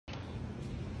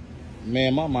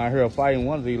Man, my mind here fighting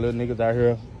one of these little niggas out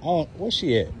here. Oh, where's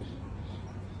she at?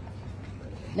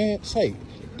 Man, say,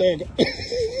 there you go.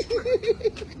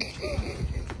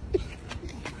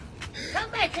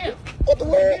 Come back here. What the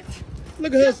word?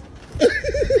 Look at us.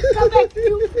 Come back.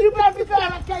 You better be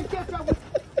glad I can't get you.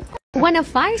 When a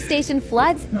fire station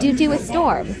floods due to a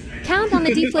storm, count on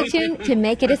the D-platoon to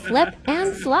make it a slip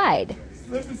and slide.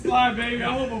 Slip and slide, baby.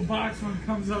 I hope a box one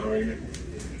comes out right here.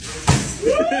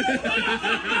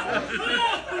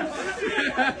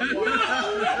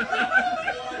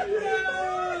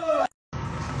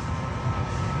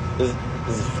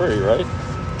 This is free, right?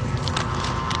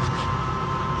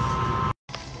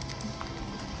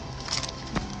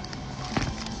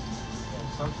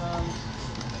 Sometimes.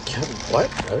 What?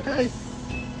 Okay. I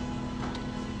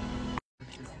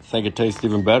think it tastes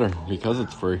even better because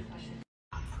it's free.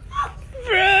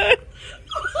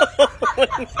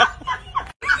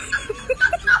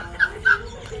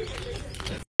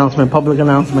 Public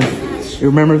announcement. You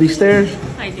remember these stairs?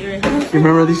 I do. You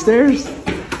remember these stairs?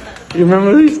 You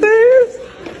remember these stairs?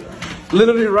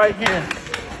 Literally right here.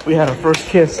 We had our first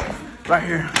kiss. Right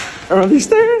here. Remember these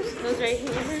stairs? Those right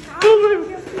here.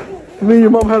 Me and your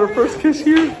mom had our first kiss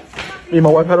here. Me and my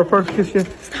wife had our first kiss here.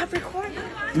 Stop recording.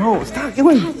 No, stop. Get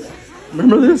away.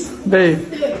 Remember this? Babe.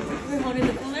 We're holding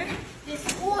the cooler.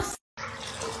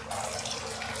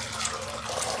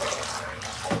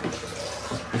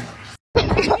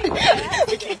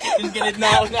 Just get it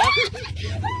now.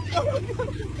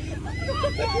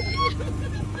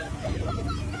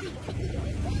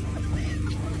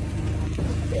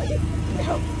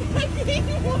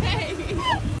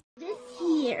 This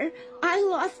year, I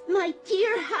lost my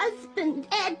dear husband,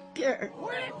 Edgar.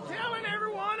 Quit telling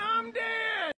everyone I'm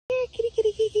dead. Here, kitty,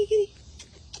 kitty, kitty, kitty.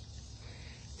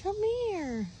 Come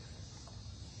here.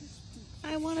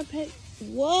 I want to pet.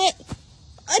 What?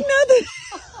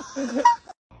 Another.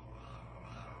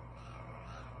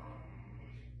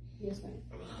 Yes, ma'am.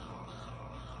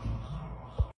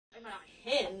 I'm on a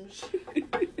hinge.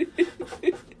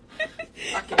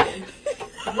 Fucking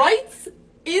writes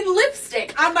in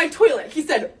lipstick on my toilet. He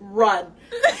said, "Run."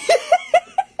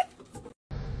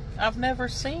 I've never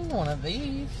seen one of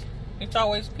these. It's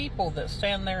always people that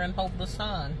stand there and hold the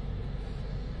sign.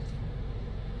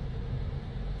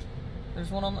 There's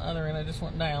one on the other end. I just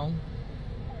went down.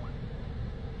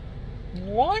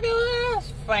 Look at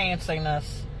this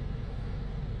fanciness.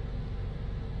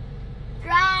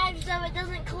 Drive so it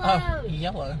doesn't close. Oh,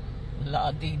 yellow.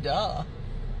 La-dee-da.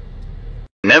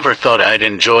 Never thought I'd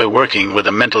enjoy working with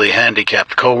a mentally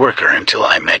handicapped coworker until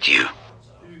I met you.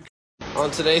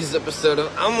 On today's episode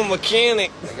of I'm a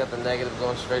Mechanic. I got the negative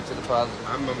going straight to the positive.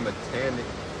 I'm a mechanic.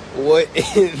 What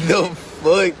in the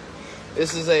fuck?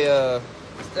 This is a,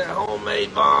 it's that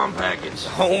homemade bomb package.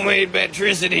 Homemade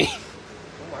electricity. Oh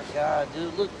my god,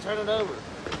 dude, look, turn it over.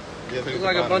 Yeah, looks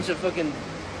like a bunch of fucking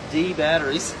D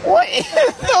batteries. What in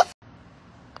the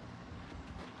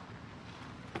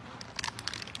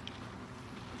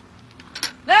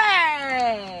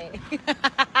Hey!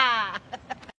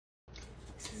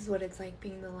 This is what it's like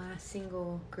being the last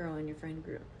single girl in your friend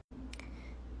group.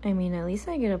 I mean, at least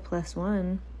I get a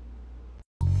 +1.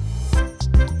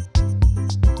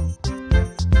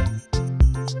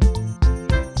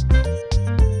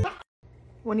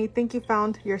 When you think you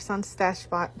found your son's stash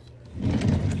spot,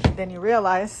 then you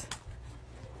realize,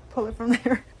 pull it from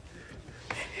there,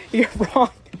 you're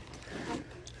wrong.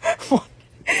 What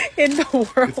in the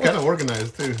world? It's kind of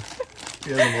organized too. He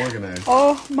has them organized.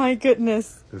 Oh my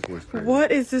goodness. This boy's crazy.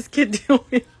 What is this kid doing?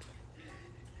 Yeah,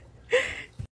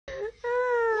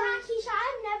 Keisha,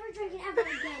 I'm never drinking ever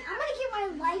again. I'm gonna get my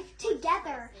life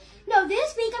together. No,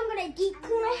 this week I'm gonna deep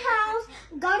clean my house,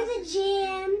 go to the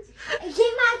gym, and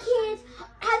get my kids.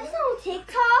 Have this on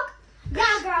TikTok?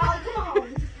 Yeah, girl, come on.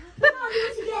 Come on, do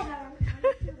it together.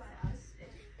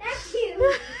 That's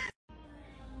cute.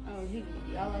 Oh,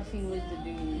 all I seen was the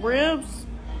dude. Ribs?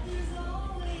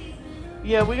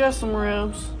 Yeah, we got some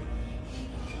ribs.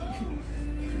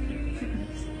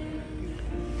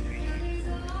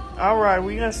 Alright,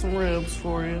 we got some ribs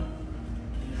for you.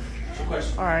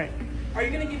 question? Alright. Are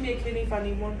you gonna give me a kidney if I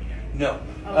need one? No.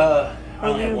 Oh. I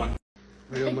only have one.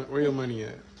 Where your money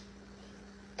at?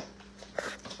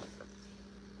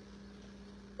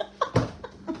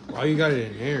 Why you got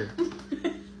it in here?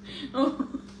 Oh.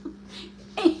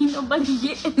 Ain't nobody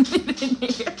getting it in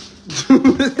there.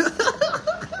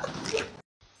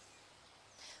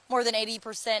 More than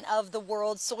 80% of the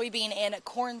world's soybean and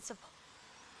corn supply.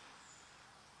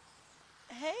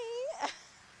 Hey.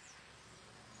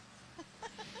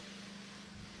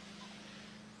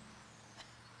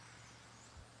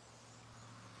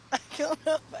 I don't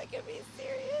know if I can be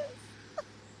serious.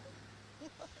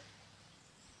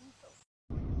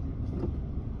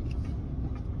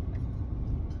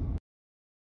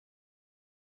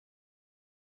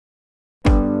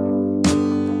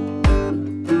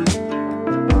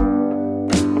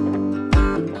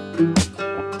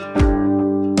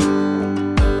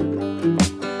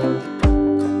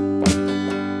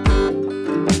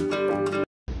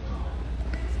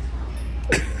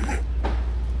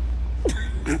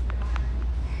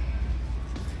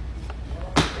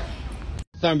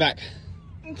 Throw him back.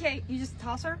 Okay, you just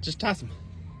toss her? Just toss him.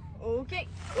 Okay.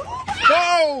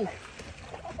 Oh!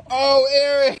 Oh,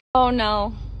 Eric! Oh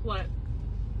no. What?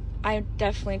 I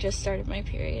definitely just started my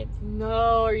period.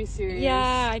 No, are you serious?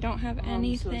 Yeah, I don't have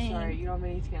anything. I'm so sorry. You don't have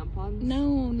any tampons?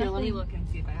 No, nothing. Here, let me look and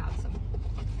see if I have some.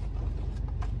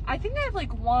 I think I have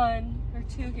like 1 or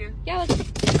 2 here. Yeah,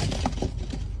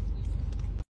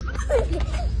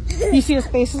 You see his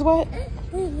face is wet?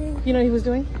 You know what he was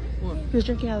doing? What? He was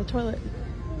drinking out of the toilet.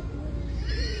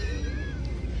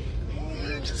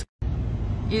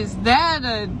 Is that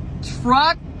a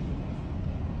truck?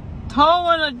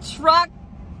 Towing a truck?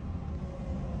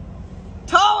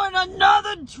 Towing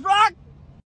another truck?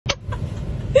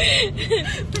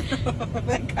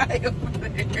 That guy over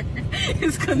there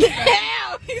is concerned.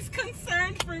 Yeah, he's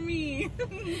concerned for me.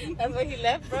 That's why he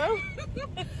left, bro.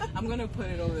 I'm gonna put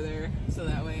it over there so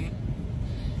that way.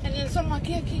 And then some my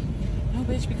Tiky. No,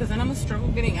 bitch, because then I'm gonna struggle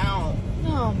getting out.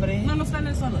 No, buddy. No, está en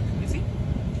el suelo. You see?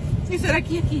 He said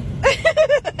aquí.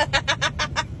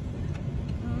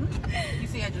 You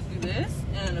see, I just do this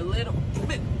and a little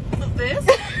bit of this.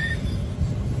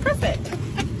 Perfect.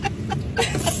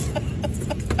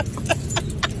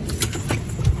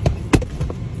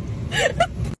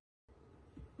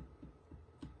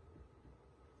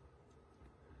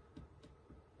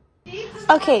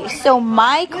 Okay, so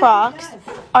my Crocs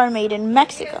are made in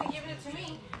Mexico.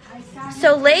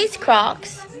 So Lay's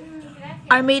Crocs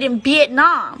are made in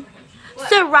Vietnam.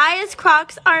 Soraya's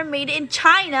Crocs are made in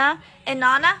China. And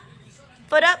Nana,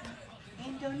 foot up.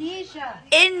 Indonesia.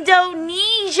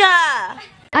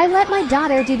 I let my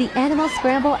daughter do the animal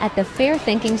scramble at the fair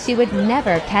thinking she would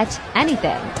never catch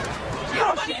anything.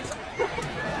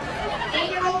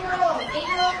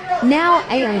 Now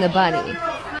I am the bunny.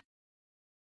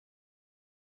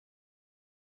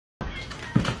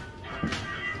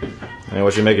 Hey,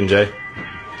 what you making, Jay?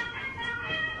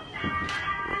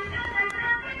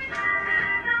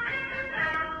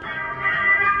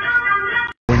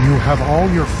 When you have all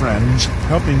your friends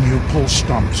helping you pull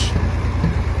stumps.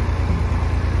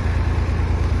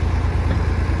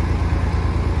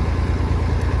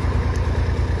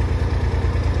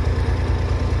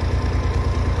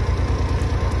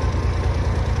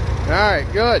 Alright,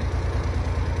 good.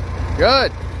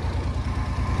 Good.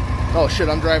 Oh shit,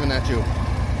 I'm driving that too.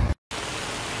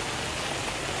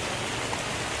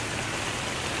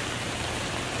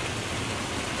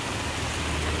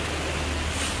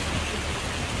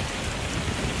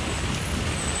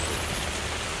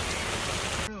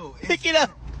 Pick it up.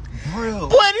 Bro.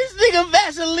 Boy, this nigga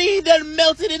Vaseline done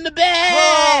melted in the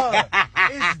bag.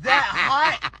 Is that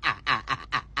hot?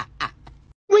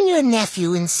 When your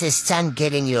nephew insists on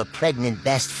getting your pregnant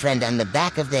best friend on the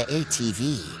back of their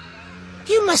ATV,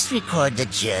 you must record the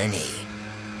journey.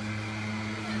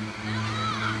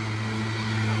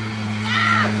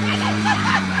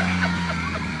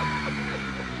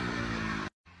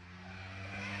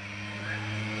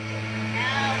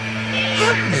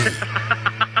 Help me.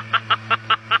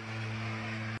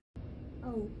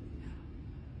 Oh.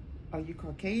 Are you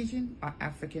Caucasian or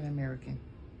African American?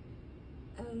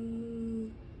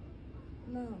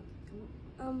 No.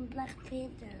 Black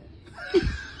Panther.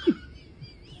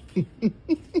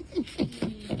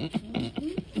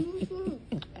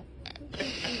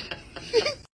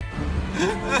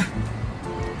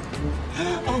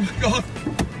 Oh my god.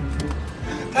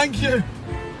 Thank you.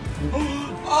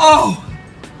 Oh,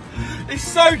 it's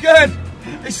so good.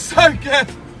 It's so good.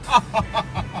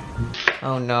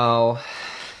 Oh no.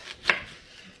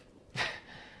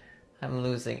 I'm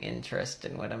losing interest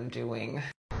in what I'm doing.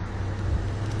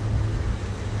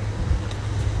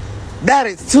 That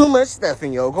is too much stuff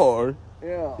in your car.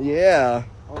 Yeah. Yeah.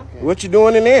 Okay. What you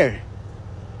doing in there?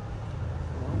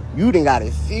 You done got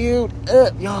it filled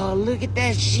up, y'all. Look at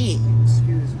that shit.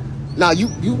 Excuse me. Nah, you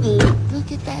good.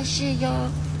 Look at that shit, y'all.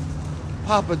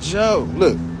 Papa Joe.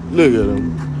 Look at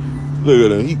him.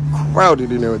 Look at him. He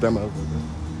crowded in there with that motherfucker.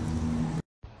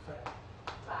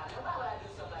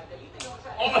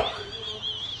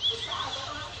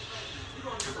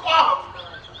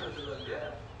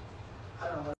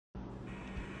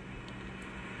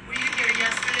 Were you here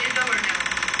yesterday though or no?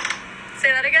 Say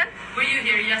that again? Were you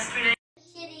here yesterday?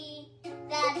 Shitty.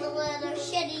 Dad's a little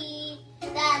shitty.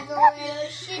 Dad's a little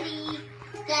shitty.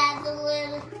 Dad's a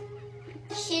little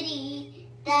shitty.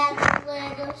 Dad's a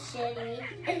little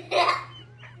shitty.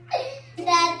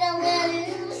 Dad's a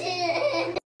little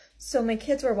shitty. So my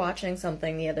kids were watching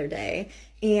something the other day,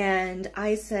 and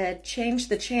I said, change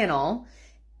the channel.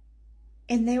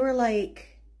 And they were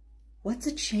like, what's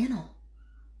a channel?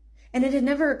 And it had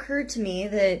never occurred to me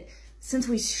that since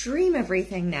we stream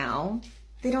everything now,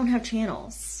 they don't have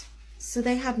channels. So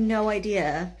they have no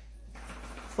idea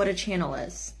what a channel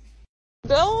is.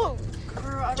 Bill,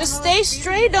 just stay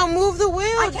straight. Don't move the wheel.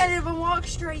 I can't even walk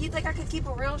straight. You think I could keep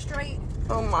it real straight?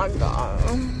 Oh my God.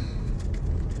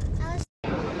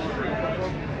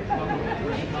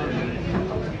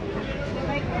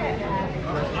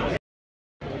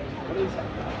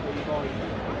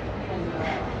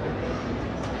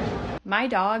 My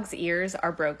dog's ears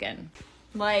are broken.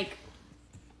 Like,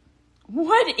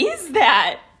 what is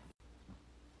that?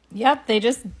 Yep, they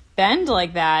just bend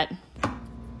like that. Is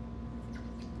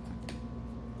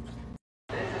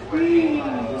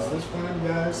this one,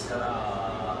 guys?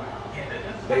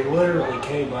 They literally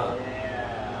came up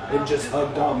and just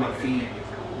hugged on my feet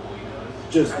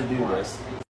just to do this.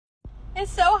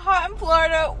 It's so hot in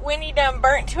Florida. Winnie done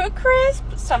burnt to a crisp.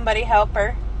 Somebody help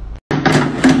her.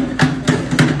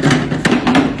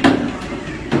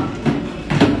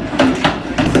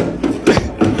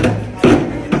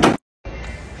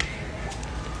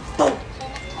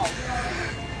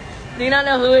 Do you not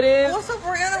know who it is? What's up,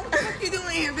 Brianna? What the fuck you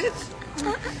doing here,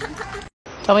 bitch?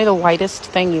 Tell me the whitest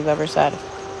thing you've ever said.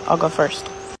 I'll go first.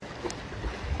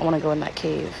 I want to go in that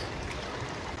cave.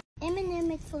 Eminem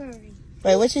McFlurry.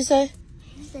 Wait, what you say?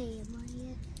 Say it,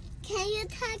 Maria. Can you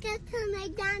take us to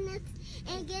McDonald's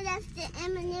and get us the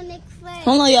Eminem McFlurry?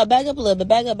 Hold on, y'all. Back up a little bit.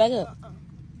 Back up, back up.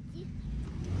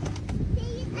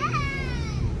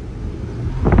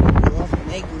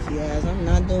 Hey, goofy ass. I'm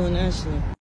not doing that shit.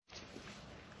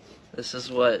 This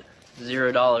is what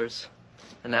 $0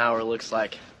 an hour looks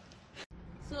like.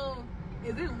 So,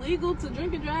 is it legal to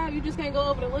drink and drive? You just can't go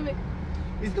over the limit?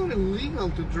 It's not illegal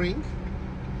to drink.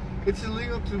 It's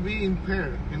illegal to be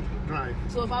impaired and drive.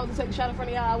 So if I was to take a shot in front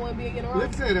of y'all, I wouldn't be getting wrong?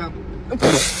 Let's set up.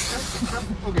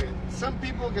 Okay, some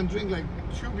people can drink like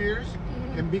 2 beers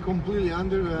and be completely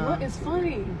under the... What is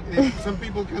funny? And some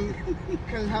people can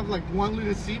have like 1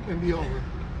 little sip and be over.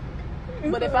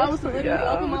 But if I was to literally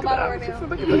open my bottle right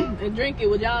now and drink it,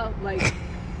 would y'all, like...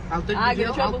 I'll take I it to get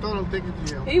in jail. trouble? I'll take it to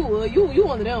jail. He would. You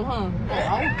one of them, huh? Oh,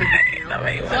 I'll take it to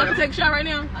jail. So I can take a shot right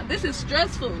now? This is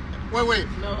stressful. Wait.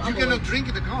 No, You cannot drink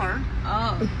in the car.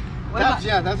 Oh. That's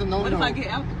a no-no. What if I get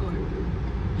alcohol?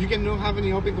 You cannot have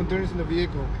any open containers in the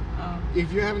vehicle. Oh.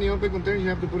 If you have any open containers, you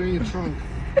have to put it in your trunk.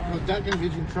 But that can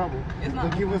get you in trouble. They'll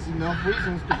give us enough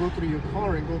reasons to go through your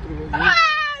car and go through the...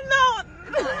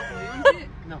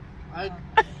 No,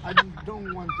 I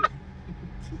don't want to.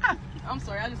 I'm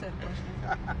sorry, I just had a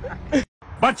question.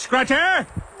 Butt scratcher!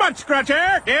 Butt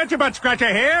scratcher! Get your butt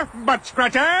scratcher here! Butt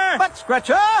scratcher! Butt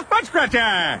scratcher! Butt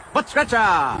scratcher! Butt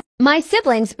scratcher! My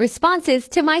siblings' responses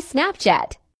to my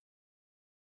Snapchat.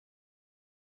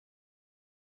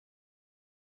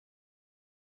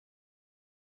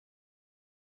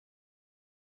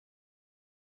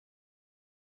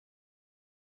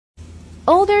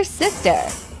 Older sister.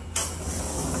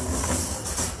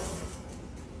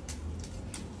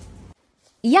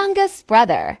 Youngest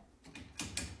brother.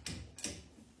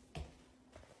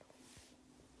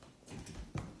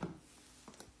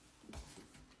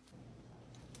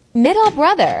 Middle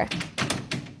brother.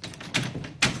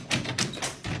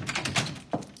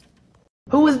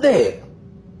 Who is that?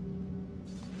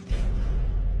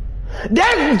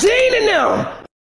 That's Gene and them!